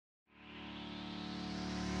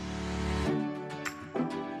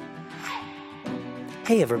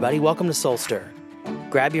Hey everybody, welcome to Soul Stir.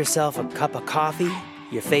 Grab yourself a cup of coffee,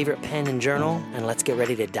 your favorite pen and journal, and let's get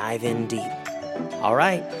ready to dive in deep. All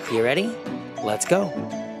right, you ready? Let's go.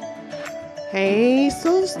 Hey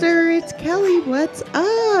Soul Stir, it's Kelly. What's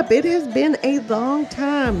up? It has been a long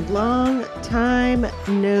time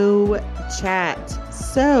no chat.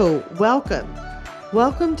 So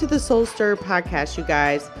welcome to the Soul Stir podcast, you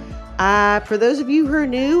guys. For those of you who are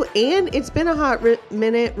new, and it's been a hot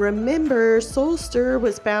minute, remember Soul Stir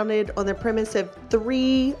was founded on the premise of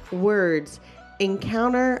 3 words: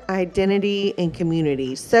 encounter, identity, and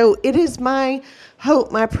community. So it is my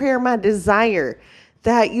hope, my prayer, my desire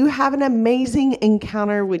that you have an amazing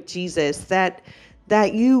encounter with Jesus, that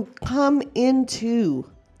you come into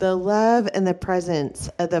the love and the presence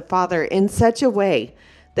of the Father in such a way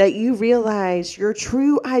that you realize your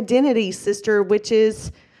true identity, sister, which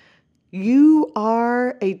is you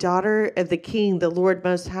are a daughter of the King, the Lord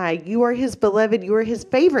Most High. You are His beloved. You are His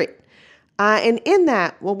favorite. And in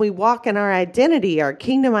that, when we walk in our identity, our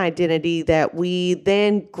kingdom identity, that we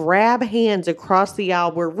then grab hands across the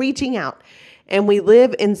aisle, we're reaching out and we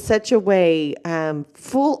live in such a way,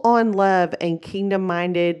 full on love and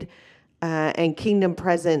kingdom-minded and kingdom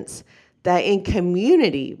presence, that in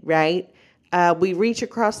community, right, we reach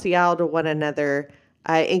across the aisle to one another,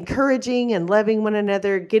 encouraging and loving one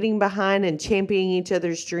another, getting behind and championing each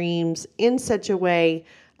other's dreams in such a way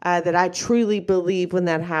that I truly believe when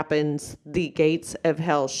that happens, the gates of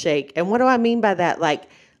hell shake. And what do I mean by that? Like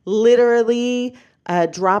literally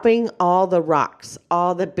dropping all the rocks,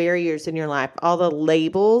 all the barriers in your life, all the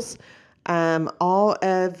labels, all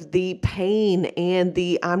of the pain and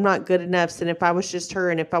the I'm not good enough. And if I was just her,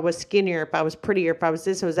 and if I was skinnier, if I was prettier, if I was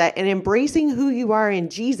this, or was that, and embracing who you are in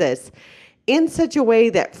Jesus in such a way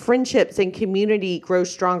that friendships and community grow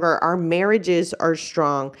stronger. Our marriages are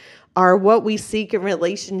strong. What we seek in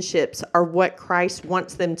relationships are what Christ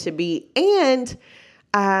wants them to be. And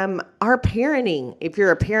our parenting, if you're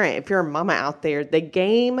a parent, if you're a mama out there, the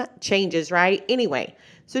game changes, right? Anyway,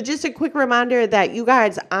 so just a quick reminder that you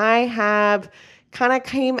guys, I have kind of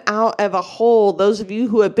came out of a hole. Those of you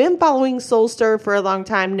who have been following Soul Stir for a long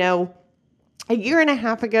time know a year and a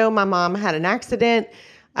half ago, my mom had an accident.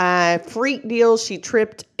 Freak deal. She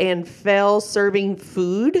tripped and fell serving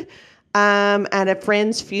food at a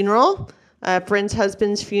friend's funeral, a friend's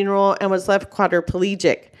husband's funeral, and was left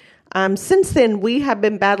quadriplegic. Since then, we have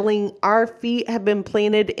been battling. Our feet have been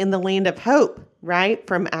planted in the land of hope, right?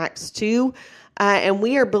 From Acts 2. And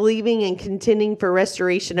we are believing and contending for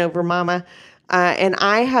restoration over Mama. And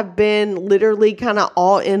I have been literally kind of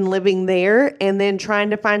all in living there, and then trying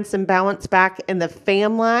to find some balance back in the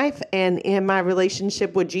fam life and in my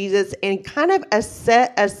relationship with Jesus, and kind of a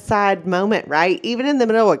set aside moment, right? Even in the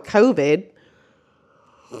middle of COVID,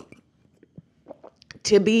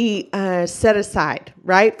 to be set aside,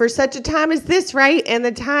 right? For such a time as this, right? And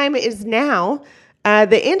the time is now.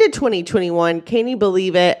 The end of 2021, can you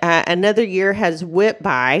believe it? Another year has whipped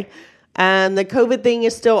by. The COVID thing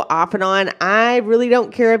is still off and on. I really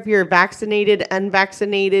don't care if you're vaccinated,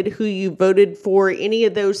 unvaccinated, who you voted for, any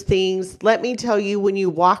of those things. Let me tell you, when you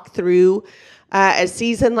walk through a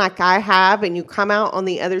season like I have and you come out on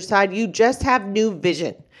the other side, you just have new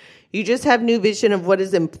vision. You just have new vision of what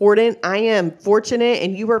is important. I am fortunate,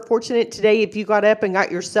 and you are fortunate today if you got up and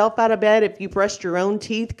got yourself out of bed, if you brushed your own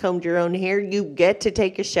teeth, combed your own hair, you get to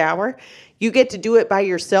take a shower. You get to do it by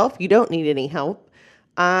yourself. You don't need any help.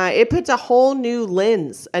 It puts a whole new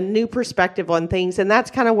lens, a new perspective on things. And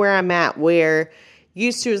that's kind of where I'm at, where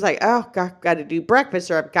used to is like, oh, got to do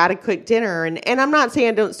breakfast, or I've got to cook dinner. And I'm not saying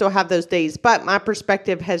I don't still have those days, but my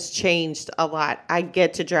perspective has changed a lot. I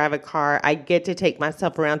get to drive a car. I get to take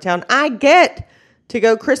myself around town. I get to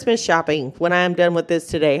go Christmas shopping when I'm done with this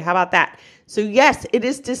today. How about that? So yes, it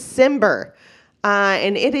is December.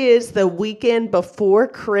 And it is the weekend before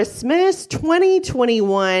Christmas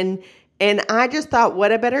 2021. And I just thought,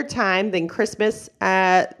 what a better time than Christmas,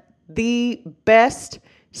 the best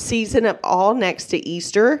season of all next to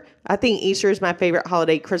Easter. I think Easter is my favorite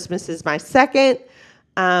holiday. Christmas is my second.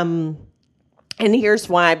 And here's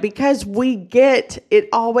why. Because we get it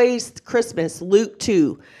always Christmas, Luke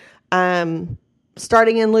 2.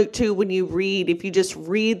 Starting in Luke 2, when you read, if you just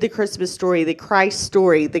read the Christmas story, the Christ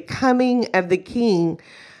story, the coming of the King,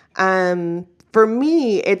 for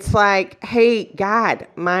me, it's like, hey, God,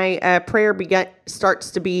 my prayer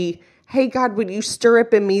starts to be, hey, God, would you stir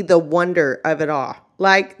up in me the wonder of it all?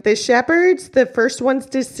 Like the shepherds, the first ones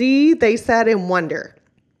to see, they sat in wonder.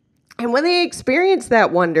 And when they experienced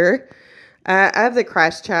that wonder of the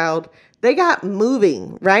Christ child, They got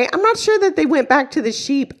moving, right? I'm not sure that they went back to the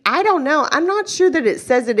sheep. I don't know. I'm not sure that it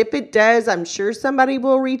says it. If it does, I'm sure somebody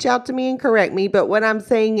will reach out to me and correct me. But what I'm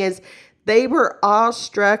saying is they were all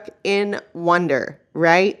struck in wonder,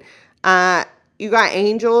 right? You got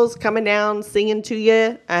angels coming down singing to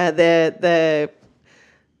you. The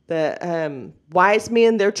wise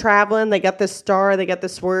men, they're traveling. They got this star. They got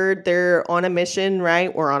this word. They're on a mission,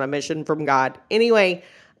 right? We're on a mission from God. Anyway,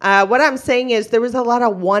 what I'm saying is there was a lot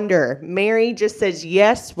of wonder. Mary just says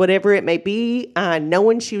yes, whatever it may be,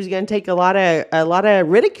 knowing she was going to take a lot of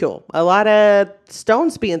ridicule, a lot of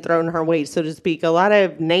stones being thrown her way, so to speak, a lot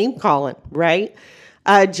of name calling, right?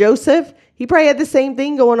 Joseph, he probably had the same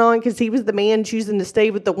thing going on because he was the man choosing to stay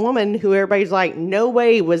with the woman who everybody's like, no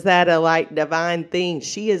way was that a divine thing.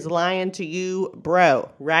 She is lying to you, bro,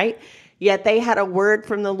 right? Yet they had a word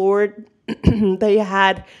from the Lord. They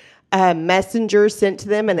had a messenger sent to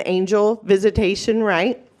them, an angel visitation,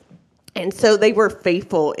 right? And so they were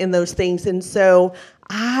faithful in those things. And so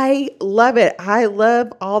I love it. I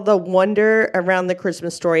love all the wonder around the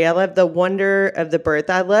Christmas story. I love the wonder of the birth.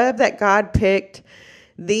 I love that God picked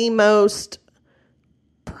the most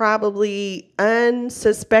probably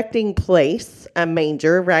unsuspecting place, a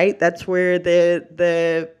manger, right? That's where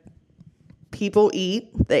the people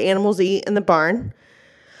eat, the animals eat in the barn.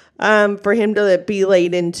 For him to be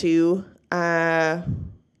laid into, I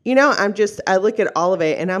look at all of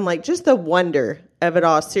it and I'm like, just the wonder of it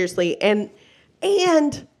all, seriously.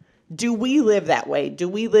 And do we live that way? Do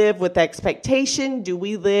we live with expectation? Do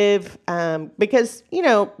we live, because,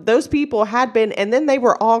 those people had been, and then they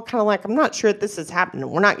were all kind of like, I'm not sure if this is happening.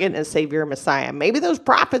 We're not getting a savior or Messiah. Maybe those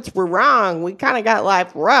prophets were wrong. We kind of got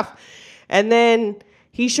life rough. And then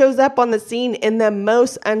he shows up on the scene in the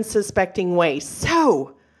most unsuspecting way.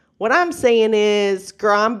 So what I'm saying is,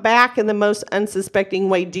 girl, I'm back in the most unsuspecting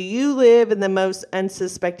way. Do you live in the most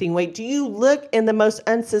unsuspecting way? Do you look in the most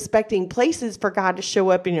unsuspecting places for God to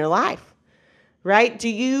show up in your life? Right? Do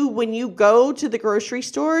you, when you go to the grocery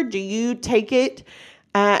store, do you take it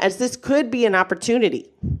as this could be an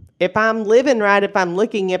opportunity? If I'm living right, if I'm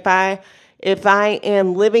looking, if I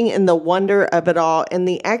am living in the wonder of it all and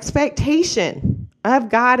the expectation of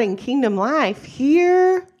God and kingdom life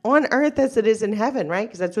here on earth as it is in heaven, right?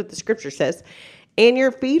 Because that's what the scripture says. And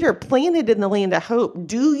your feet are planted in the land of hope.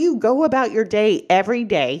 Do you go about your day every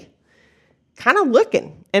day kind of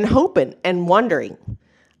looking and hoping and wondering?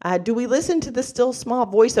 Do we listen to the still small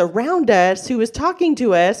voice around us who is talking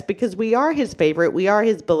to us because we are his favorite, we are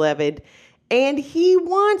his beloved, and he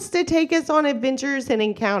wants to take us on adventures and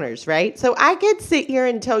encounters, right? So I could sit here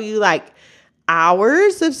and tell you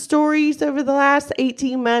hours of stories over the last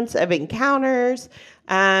 18 months of encounters.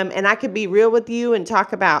 And I could be real with you and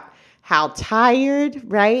talk about how tired,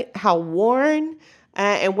 right? How worn,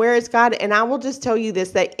 and where is God? And I will just tell you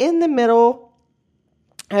this, that in the middle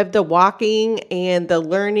of the walking and the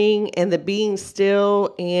learning and the being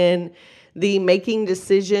still and the making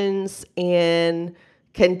decisions and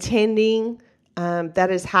contending that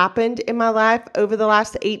has happened in my life over the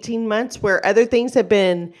last 18 months, where other things have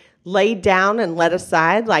been laid down and let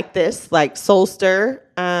aside, like this, like Soul Stir.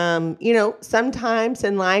 Sometimes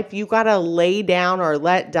in life you got to lay down or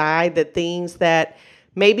let die the things that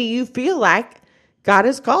maybe you feel like God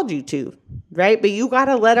has called you to, right? But you got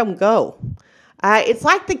to let them go. It's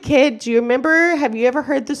like the kid. Do you remember? Have you ever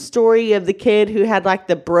heard the story of the kid who had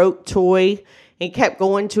the broke toy and kept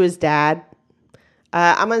going to his dad?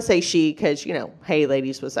 I'm going to say she because, hey,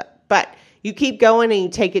 ladies, what's up? But you keep going and you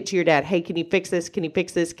take it to your dad. Hey, can you fix this? Can you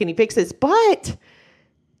fix this? Can you fix this? But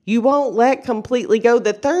you won't let completely go.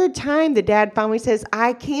 The third time, the dad finally says,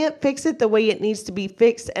 I can't fix it the way it needs to be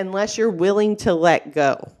fixed unless you're willing to let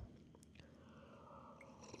go.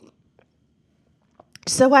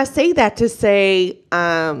 So I say that to say,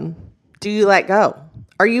 do you let go?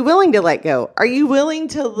 Are you willing to let go? Are you willing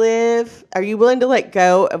to live? Are you willing to let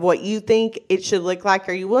go of what you think it should look like?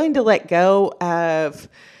 Are you willing to let go of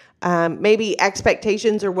maybe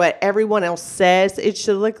expectations or what everyone else says it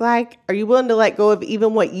should look like? Are you willing to let go of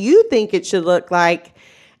even what you think it should look like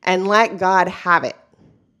and let God have it?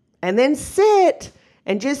 And then sit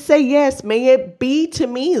and just say, yes, may it be to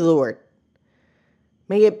me, Lord.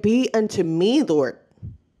 May it be unto me, Lord,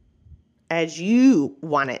 as you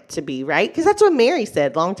want it to be, right? Because that's what Mary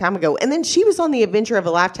said a long time ago. And then she was on the adventure of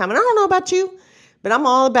a lifetime. And I don't know about you, but I'm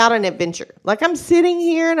all about an adventure. I'm sitting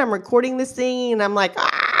here and I'm recording this thing and I'm like,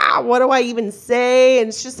 what do I even say? And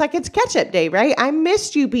it's just it's catch-up day, right? I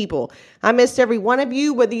missed you people. I missed every one of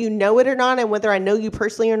you, whether you know it or not, and whether I know you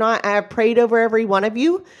personally or not. I have prayed over every one of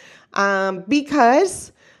you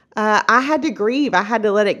because I had to grieve. I had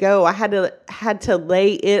to let it go. I had to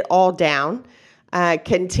lay it all down.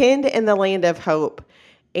 contend in the land of hope,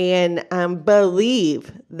 and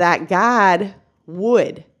believe that God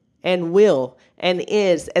would and will and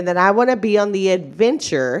is, and that I want to be on the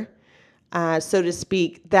adventure, so to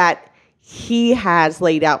speak, that He has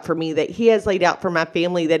laid out for me, that He has laid out for my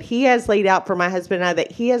family, that He has laid out for my husband and I,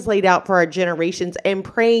 that He has laid out for our generations, and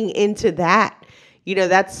praying into that.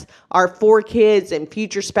 That's our 4 kids and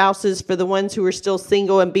future spouses for the ones who are still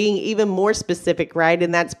single, and being even more specific, right?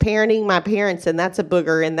 And that's parenting my parents, and that's a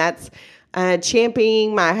booger, and that's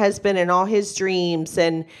championing my husband and all his dreams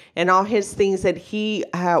and all his things that he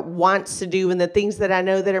wants to do, and the things that I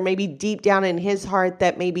know that are maybe deep down in his heart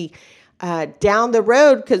that maybe down the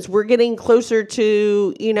road, because we're getting closer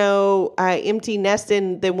to, empty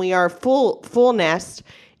nesting than we are full nest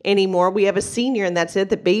anymore. We have a senior, and that's it.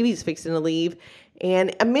 The baby's fixing to leave.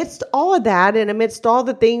 And amidst all of that, and amidst all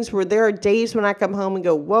the things where there are days when I come home and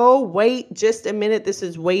go, whoa, wait just a minute, this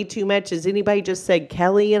is way too much. Has anybody just said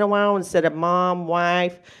Kelly in a while instead of mom,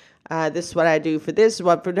 wife? This is what I do for this,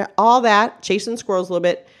 what for that, all that, chasing squirrels a little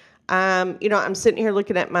bit. I'm sitting here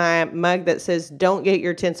looking at my mug that says, don't get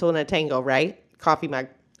your tinsel in a tangle, right? Coffee mug.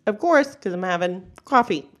 Of course, because I'm having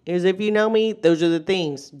coffee. As if you know me, those are the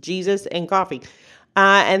things, Jesus and coffee.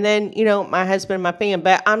 And then, my husband and my family.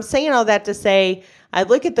 But I'm saying all that to say, I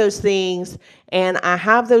look at those things and I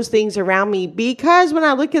have those things around me, because when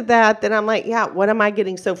I look at that, then I'm like, yeah, what am I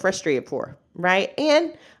getting so frustrated for? Right.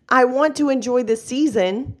 And I want to enjoy the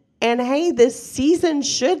season. And hey, this season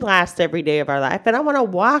should last every day of our life. And I want to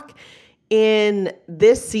walk in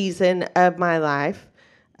this season of my life,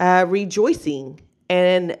 rejoicing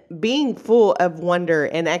and being full of wonder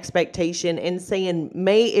and expectation, and saying,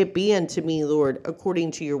 may it be unto me, Lord,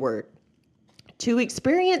 according to your word. To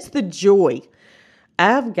experience the joy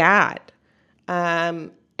of God.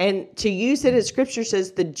 And to use it as scripture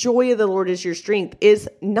says, the joy of the Lord is your strength, is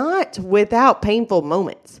not without painful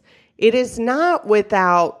moments. It is not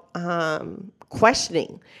without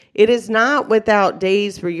questioning. It is not without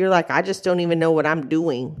days where you're like, I just don't even know what I'm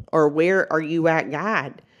doing, or where are you at,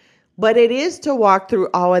 God? But it is to walk through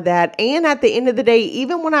all of that. And at the end of the day,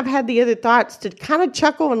 even when I've had the other thoughts, to kind of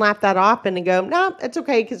chuckle and laugh that off and to go, no, it's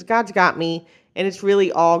okay, because God's got me, and it's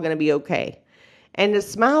really all going to be okay. And to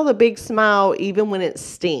smile the big smile even when it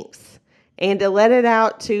stinks, and to let it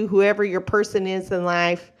out to whoever your person is in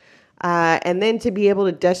life, and then to be able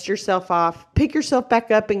to dust yourself off, pick yourself back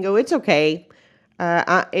up and go, it's okay.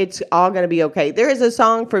 It's all going to be okay. There is a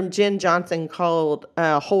song from Jen Johnson called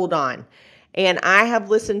Hold On. And I have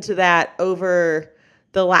listened to that over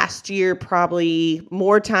the last year, probably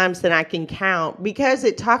more times than I can count, because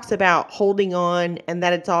it talks about holding on and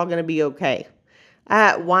that it's all going to be okay.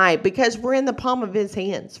 Why? Because we're in the palm of his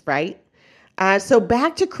hands, right? So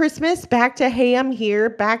back to Christmas, back to, hey, I'm here,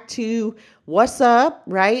 back to what's up,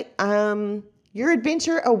 right? Your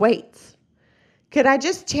adventure awaits. Could I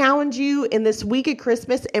just challenge you in this week of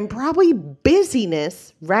Christmas and probably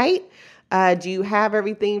busyness, right? Do you have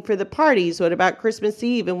everything for the parties? What about Christmas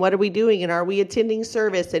Eve? And what are we doing? And are we attending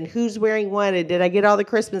service? And who's wearing what? And did I get all the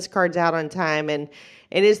Christmas cards out on time? And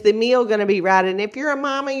is the meal going to be right? And if you're a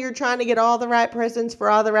mama, you're trying to get all the right presents for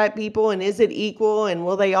all the right people. And is it equal? And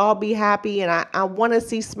will they all be happy? And I want to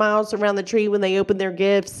see smiles around the tree when they open their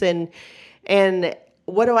gifts. And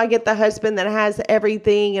what do I get the husband that has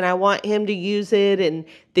everything and I want him to use it? And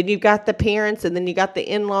then you've got the parents, and then you got the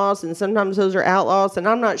in-laws, and sometimes those are outlaws, and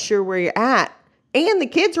I'm not sure where you're at. And the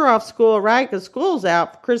kids are off school, right? Because school's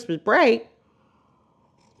out for Christmas break.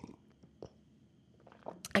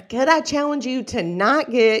 Could I challenge you to not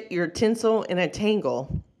get your tinsel in a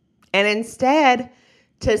tangle, and instead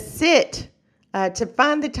to sit, to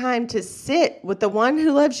find the time to sit with the one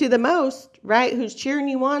who loves you the most, right? Who's cheering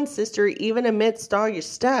you on, sister, even amidst all your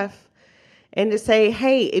stuff. And to say,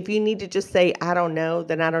 hey, if you need to just say, I don't know,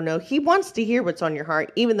 then I don't know. He wants to hear what's on your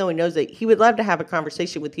heart, even though he knows that he would love to have a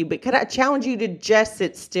conversation with you. But could I challenge you to just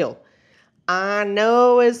sit still? I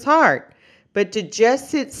know it's hard, but to just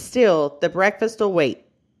sit still, the breakfast will wait.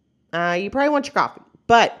 You probably want your coffee,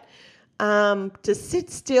 but to sit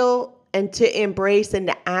still and to embrace and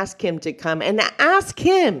to ask him to come, and to ask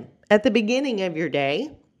him at the beginning of your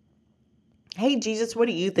day, hey, Jesus, what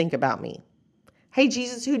do you think about me? Hey,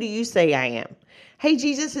 Jesus, who do you say I am? Hey,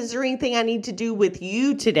 Jesus, is there anything I need to do with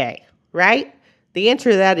you today? Right? The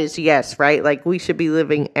answer to that is yes, right? Like, we should be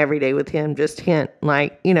living every day with him. Just hint,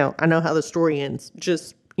 like, I know how the story ends.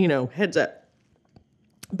 Just, heads up.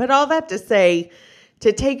 But all that to say,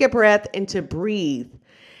 to take a breath and to breathe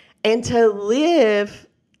and to live,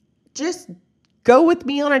 just go with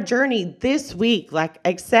me on a journey this week. Like,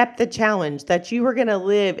 accept the challenge that you are going to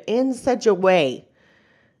live in such a way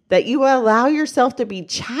that you allow yourself to be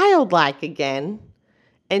childlike again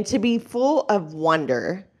and to be full of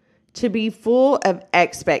wonder, to be full of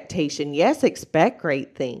expectation. Yes, expect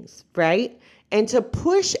great things, right? And to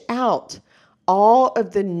push out all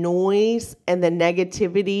of the noise and the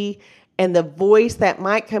negativity and the voice that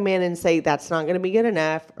might come in and say, that's not going to be good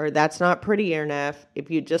enough, or that's not pretty enough.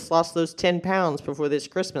 If you just lost those 10 pounds before this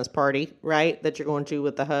Christmas party, right, that you're going to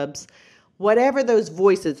with the hubs, whatever those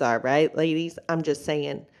voices are, right, ladies, I'm just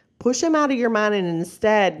saying, push them out of your mind and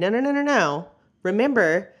instead, no.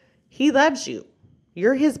 Remember, he loves you.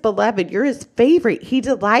 You're his beloved. You're his favorite. He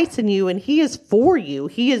delights in you and he is for you.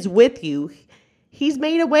 He is with you. He's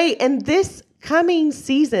made a way. And this coming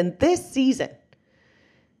season,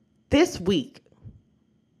 this week,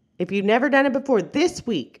 if you've never done it before, this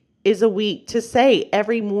week is a week to say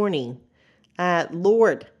every morning,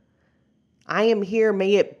 Lord, I am here.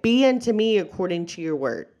 May it be unto me according to your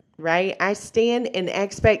word, right? I stand in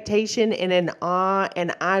expectation and in awe,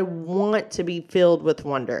 and I want to be filled with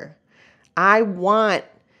wonder. I want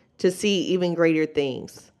to see even greater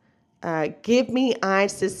things. Give me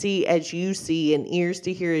eyes to see as you see and ears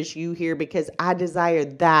to hear as you hear, because I desire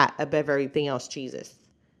that above everything else, Jesus.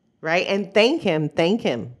 Right? And thank him. Thank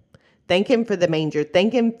him for the manger.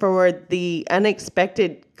 Thank him for the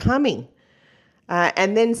unexpected coming.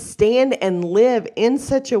 And then stand and live in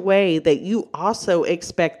such a way that you also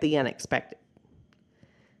expect the unexpected.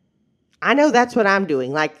 I know that's what I'm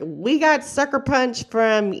doing. Like, we got sucker punched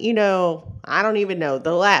from, I don't even know,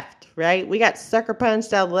 the left, right? We got sucker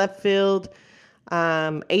punched out of left field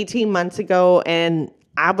 18 months ago, and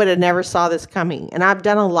I would have never saw this coming. And I've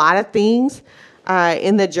done a lot of things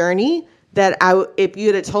in the journey that if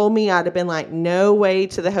you'd have told me, I'd have been like, no way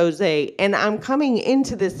to the Jose. And I'm coming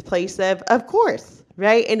into this place of course,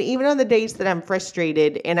 right? And even on the days that I'm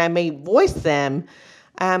frustrated and I may voice them,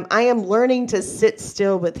 I am learning to sit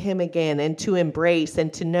still with him again and to embrace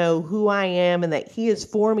and to know who I am and that he is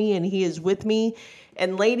for me and he is with me.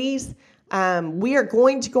 And ladies, we are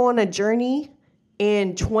going to go on a journey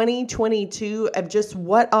in 2022 of just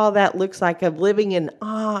what all that looks like, of living in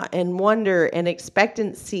awe and wonder and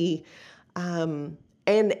expectancy,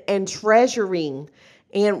 and treasuring.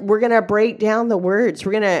 And we're going to break down the words.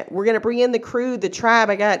 We're going to bring in the crew, the tribe.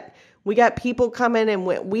 We got people coming, and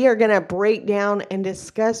we are going to break down and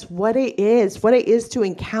discuss what it is to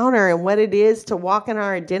encounter and what it is to walk in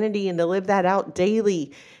our identity and to live that out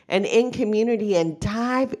daily and in community, and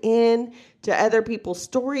dive in to other people's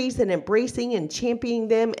stories and embracing and championing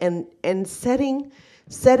them and setting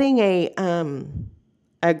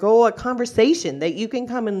a goal, a conversation that you can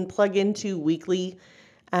come and plug into weekly,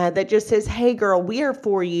 that just says, hey girl, we are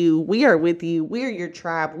for you. We are with you. We are your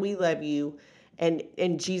tribe. We love you.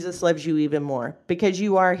 And Jesus loves you even more because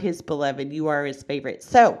you are his beloved. You are his favorite.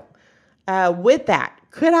 So with that,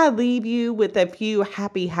 could I leave you with a few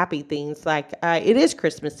happy things? Like it is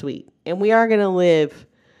Christmas week, and we are going to live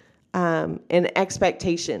in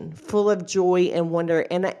expectation, full of joy and wonder.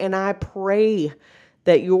 And I pray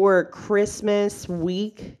that your Christmas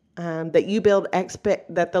week, that you build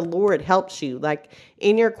that the Lord helps you, like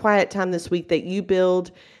in your quiet time this week, that you build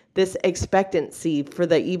this expectancy for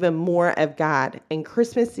the even more of God. And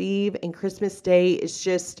Christmas Eve and Christmas Day is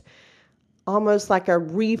just almost like a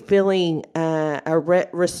refilling,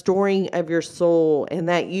 restoring of your soul, and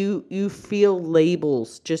that you feel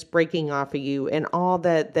labels just breaking off of you, and all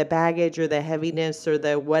the baggage or the heaviness or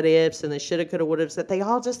the what ifs and the shoulda, coulda, woulda, that they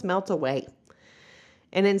all just melt away.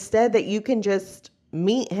 And instead that you can just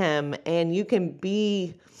meet him and you can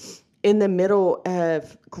be in the middle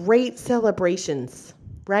of great celebrations,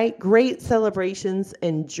 right? Great celebrations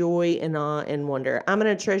and joy and awe and wonder. I'm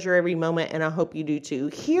going to treasure every moment, and I hope you do too.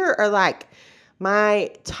 Here are like my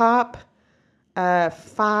top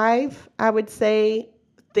 5, I would say,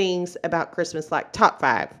 things about Christmas, like top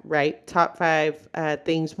 5, right? Top 5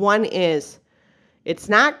 things. One is, it's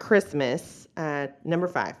not Christmas. Number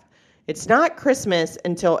 5. It's not Christmas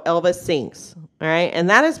until Elvis sings, all right? And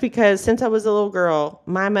that is because since I was a little girl,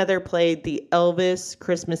 my mother played the Elvis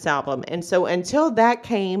Christmas album. And so until that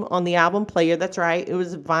came on the album player, that's right, it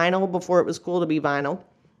was vinyl before it was cool to be vinyl,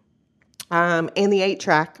 and the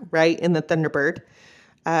 8-track, right, in the Thunderbird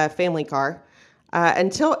family car,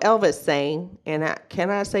 until Elvis sang, and can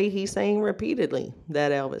I say he sang repeatedly,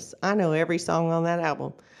 that Elvis. I know every song on that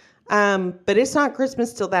album. But it's not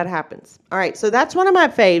Christmas till that happens. All right. So that's one of my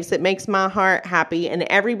faves that makes my heart happy. And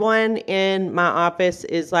everyone in my office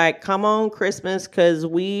is like, come on, Christmas, because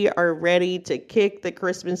we are ready to kick the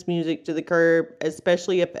Christmas music to the curb,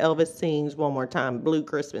 especially if Elvis sings one more time, Blue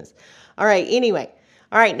Christmas. All right. Anyway.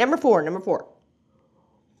 All right. Number four. Number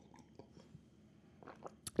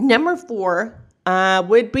 4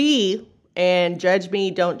 would be, and judge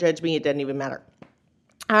me, don't judge me, it doesn't even matter.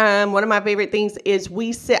 One of my favorite things is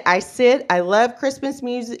I love Christmas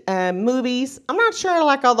music, movies. I'm not sure I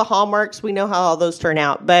like all the Hallmarks. We know how all those turn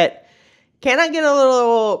out, but can I get a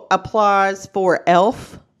little applause for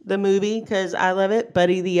Elf, the movie? Because I love it.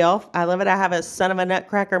 Buddy the Elf. I love it. I have a Son of a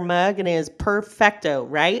Nutcracker mug and it is perfecto,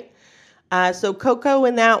 right? So Coco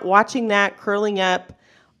in that, watching that, curling up.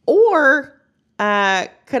 Or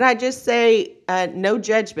could I just say, no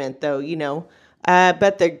judgment though,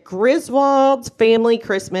 but the Griswolds Family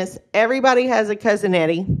Christmas, everybody has a Cousin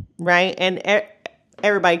Eddie, right? And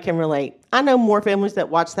everybody can relate. I know more families that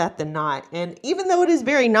watch that than not. And even though it is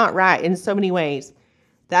very not right in so many ways,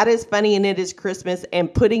 that is funny and it is Christmas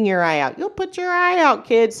and putting your eye out. You'll put your eye out,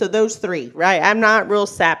 kids. So those three, right? I'm not real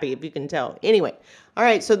sappy, if you can tell. Anyway, all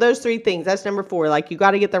right. So those three things, that's number 4. Like you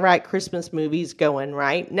got to get the right Christmas movies going,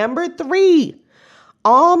 right? Number 3.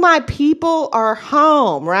 All my people are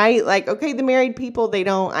home, right? Like, okay, the married people,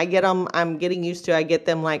 I get them. I'm getting used to, I get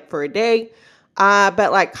them like for a day.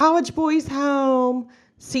 But like college boys home,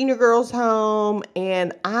 senior girls home.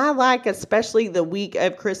 And I like, especially the week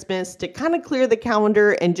of Christmas, to kind of clear the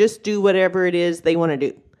calendar and just do whatever it is they want to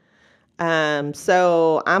do.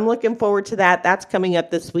 So I'm looking forward to that. That's coming up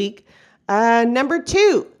this week. Number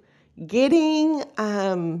 2, getting,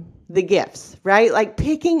 the gifts, right? Like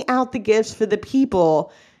picking out the gifts for the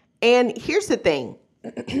people. And here's the thing.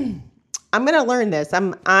 I'm going to learn this.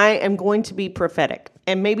 I am going to be prophetic,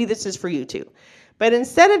 and maybe this is for you too. But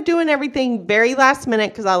instead of doing everything very last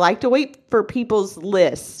minute, because I like to wait for people's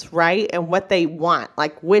lists, right? And what they want,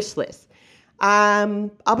 like wish lists.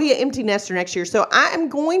 I'll be an empty nester next year. So I am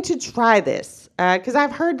going to try this because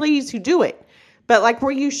I've heard ladies who do it. But like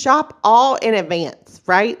where you shop all in advance,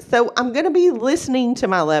 right? So I'm going to be listening to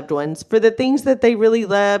my loved ones for the things that they really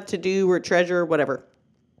love to do or treasure or whatever.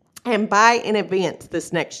 And buy in advance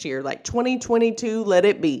this next year, like 2022, let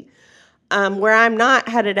it be. Where I'm not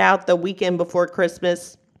headed out the weekend before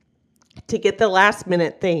Christmas to get the last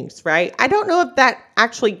minute things, right? I don't know if that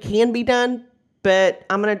actually can be done, but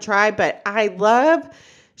I'm going to try. But I love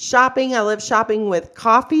shopping. I love shopping with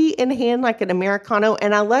coffee in hand, like an Americano,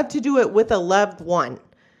 and I love to do it with a loved one.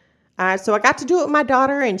 So I got to do it with my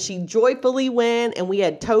daughter, and she joyfully went, and we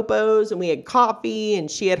had topos, and we had coffee, and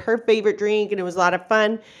she had her favorite drink, and it was a lot of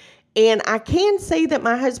fun. And I can say that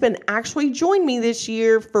my husband actually joined me this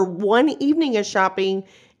year for one evening of shopping,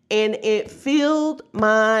 and it filled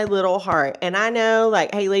my little heart. And I know,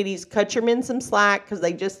 like, hey, ladies, cut your men some slack because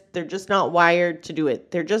they're just not wired to do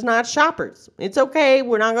it. They're just not shoppers. It's okay.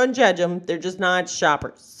 We're not going to judge them. They're just not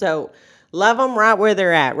shoppers. So love them right where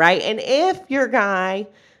they're at, right? And if your guy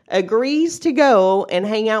agrees to go and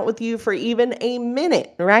hang out with you for even a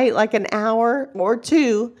minute, right, like an hour or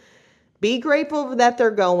 2, be grateful that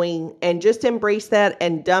they're going and just embrace that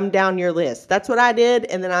and dumb down your list. That's what I did.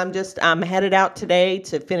 And then I'm headed out today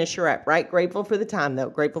to finish her up, right? Grateful for the time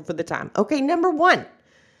though. Grateful for the time. Okay. Number one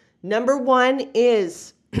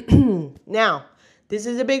is now this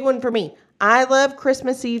is a big one for me. I love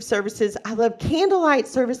Christmas Eve services. I love candlelight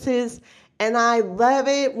services. And I love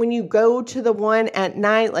it when you go to the one at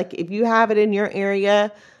night, like if you have it in your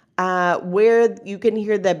area, where you can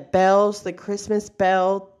hear the bells, the Christmas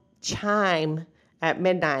bell chime at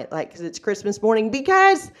midnight, like, because it's Christmas morning.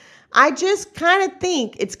 Because I just kind of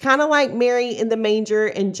think it's kind of like Mary in the manger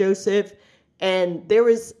and Joseph, and there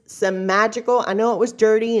was some magical, I know it was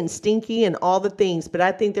dirty and stinky and all the things, but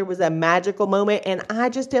I think there was a magical moment. And I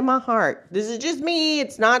just, in my heart, this is just me,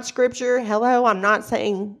 it's not scripture, hello, I'm not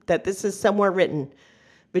saying that this is somewhere written,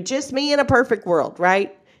 but just me in a perfect world,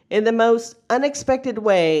 right? In the most unexpected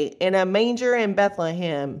way, in a manger in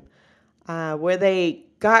Bethlehem, where they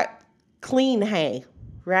got clean hay,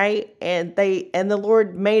 right? And the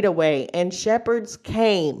Lord made a way, and shepherds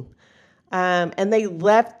came, and they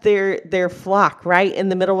left their flock right in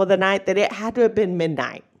the middle of the night, that it had to have been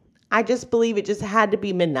midnight. I just believe it just had to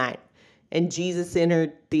be midnight, and Jesus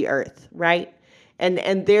entered the earth, right?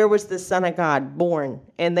 And there was the Son of God born,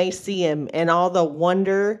 and they see him, and all the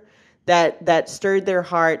wonder that stirred their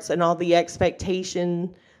hearts, and all the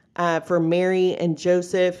expectation for Mary and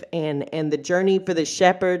Joseph, and the journey for the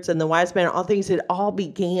shepherds and the wise men, all things, it all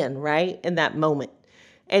began right in that moment.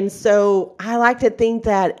 And so I like to think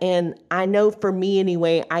that, and I know for me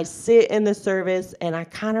anyway, I sit in the service and I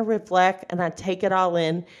kind of reflect and I take it all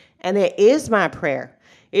in, and it is my prayer.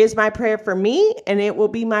 It is my prayer for me, and it will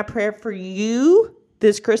be my prayer for you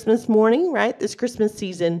this Christmas morning, right? This Christmas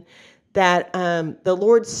season, that the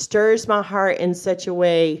Lord stirs my heart in such a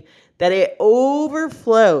way that it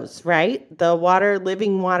overflows, right? The water,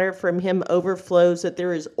 living water from him overflows, that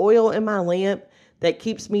there is oil in my lamp that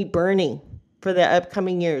keeps me burning for the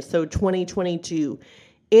upcoming year, so 2022,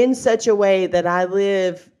 in such a way that I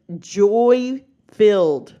live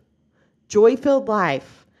joy-filled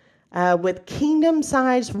life with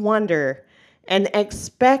kingdom-sized wonder and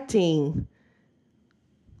expecting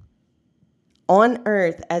on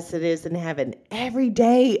earth as it is in heaven every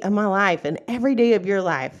day of my life and every day of your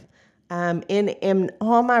life. In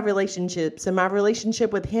all my relationships and my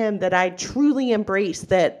relationship with him, that I truly embrace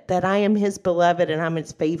that I am his beloved and I'm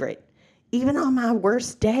his favorite, even on my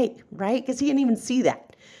worst day, right? Because he didn't even see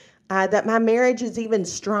that. That my marriage is even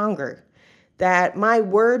stronger, that my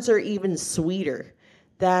words are even sweeter,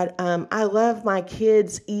 that I love my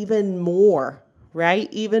kids even more, right?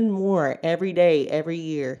 Even more every day, every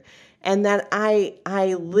year. And that I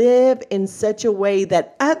live in such a way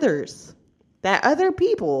that other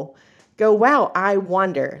people go, wow, I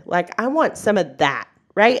wonder, like, I want some of that,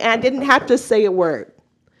 right? And I didn't have to say a word.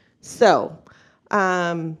 So,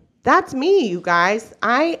 that's me, you guys.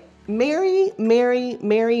 Merry,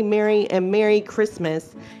 and Merry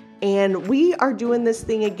Christmas. And we are doing this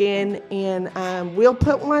thing again, and we'll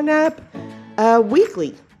put one up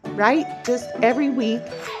weekly, right? Just every week,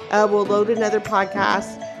 we'll load another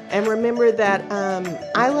podcast. And remember that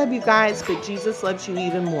I love you guys, but Jesus loves you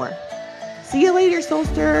even more. See you later,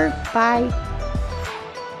 Soulster. Bye.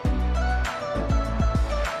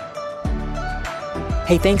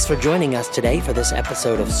 Hey, thanks for joining us today for this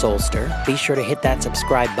episode of Soulster. Be sure to hit that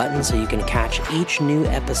subscribe button so you can catch each new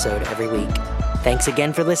episode every week. Thanks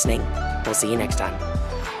again for listening. We'll see you next time.